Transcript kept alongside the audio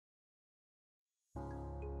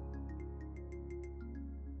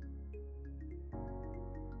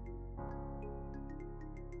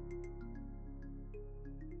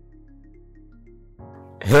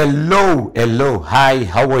Hello, hi,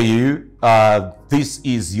 how are you? This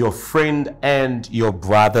is your friend and your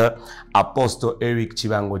brother, Apostle Erick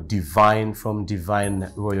Chibango, Divine from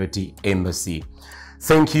Divine Royalty Embassy.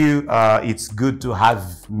 Thank you. It's good to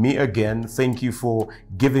have me again. Thank you for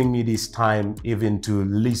giving me this time even to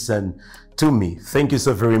listen to me. Thank you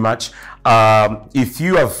so very much. If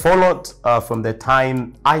you have followed from the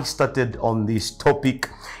time I started on this topic,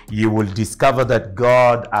 you will discover that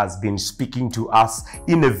God has been speaking to us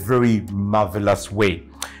in a very marvelous way.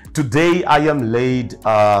 Today I am laid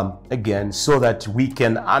again so that we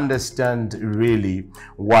can understand really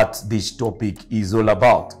what this topic is all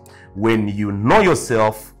about. When you know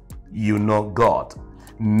yourself, you know God.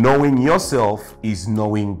 Knowing yourself is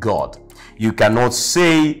knowing God. You cannot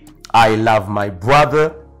say, I love my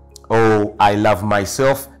brother, or I love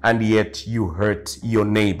myself, and yet you hurt your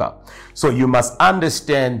neighbor. So you must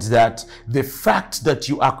understand that the fact that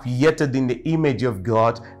you are created in the image of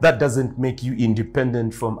God, that doesn't make you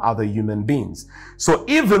independent from other human beings. So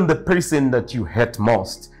even the person that you hate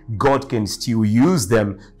most, God can still use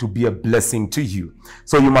them to be a blessing to you.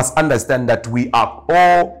 So you must understand that we are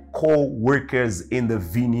all co-workers in the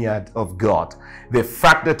vineyard of God. The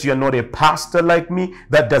fact that you're not a pastor like me,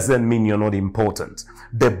 that doesn't mean you're not important.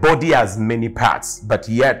 The body has many parts, but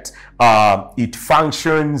yet it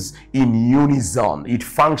functions in unison. It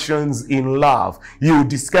functions in love. You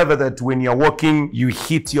discover that when you're walking, you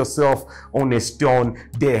hit yourself on a stone,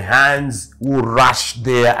 the hands will rush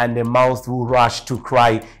there and the mouth will rush to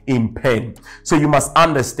cry in pain. So you must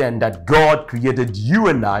understand that God created you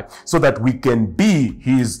and I so that we can be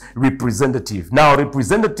his representative. Now,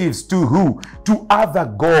 representatives to who? To other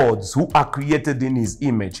gods who are created in his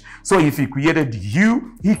image. So if he created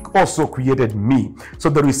you, he also created me. So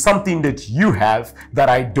there is something that you have that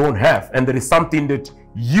I don't have, and there is something that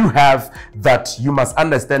you have that you must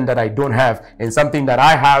understand that I don't have, and something that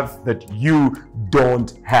I have that you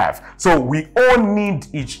don't have. So we all need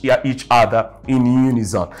each other in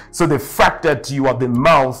unison. So the fact that you are the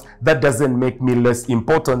mouth, that doesn't make me less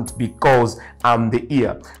important because I'm the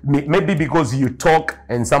ear. Maybe because you talk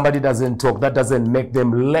and somebody doesn't talk, that doesn't make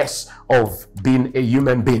them less of being a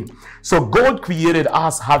human being. So God created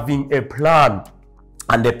us having a plan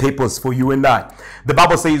and a purpose for you and I. The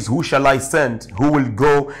Bible says, who shall I send? Who will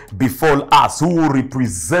go before us? Who will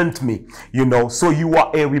represent me? You know, so you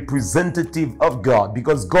are a representative of God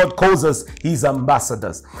because God calls us his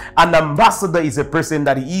ambassadors. An ambassador is a person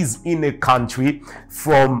that is in a country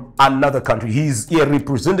from another country. He's a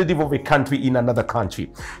representative of a country in another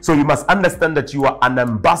country. So you must understand that you are an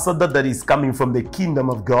ambassador that is coming from the kingdom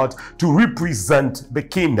of God to represent the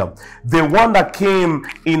kingdom. The one that came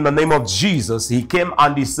in the name of Jesus, he came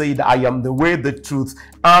and he said, I am the way, the truth,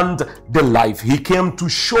 and the life. He came to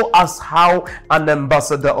show us how an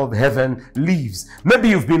ambassador of heaven lives. Maybe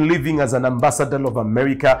you've been living as an ambassador of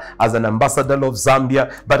America, as an ambassador of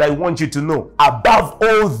Zambia, but I want you to know, above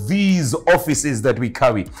all these offices that we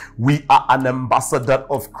carry, we are an ambassador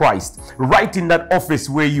of Christ. Right in that office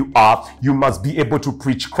where you are, you must be able to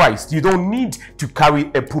preach Christ. You don't need to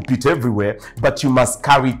carry a pulpit everywhere, but you must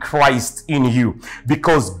carry Christ in you,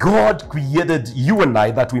 because God created you and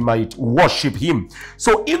I that we might worship him.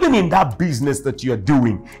 So even in that business that you're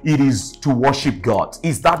doing, it is to worship God.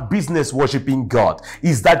 Is that business worshiping God?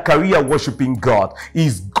 Is that career worshiping God?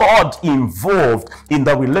 Is God involved in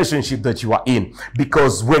the relationship that you are in?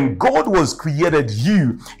 Because when God was created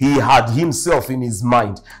you, he had himself in his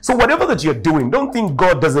mind. So whatever that you're doing, don't think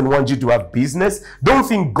God doesn't want you to have business. Don't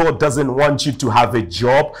think God doesn't want you to have a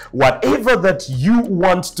job. Whatever that you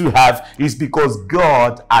want to have is because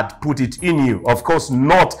God had put it in you. Of course,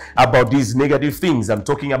 not about these negative things. I'm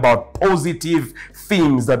talking about positive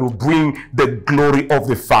things that will bring the glory of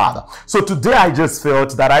the Father. So today I just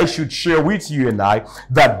felt that I should share with you and I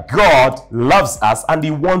that God loves us and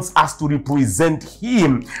he wants us to represent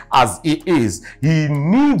him as he is. He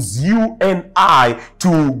needs you and I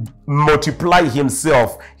to multiply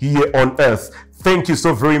himself here on earth. Thank you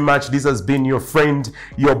so very much. This has been your friend,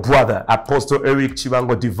 your brother, Apostle Erick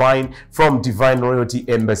Chibango, Divine from Divine Royalty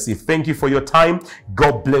Embassy. Thank you for your time.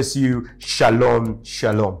 God bless you. Shalom,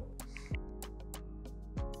 shalom.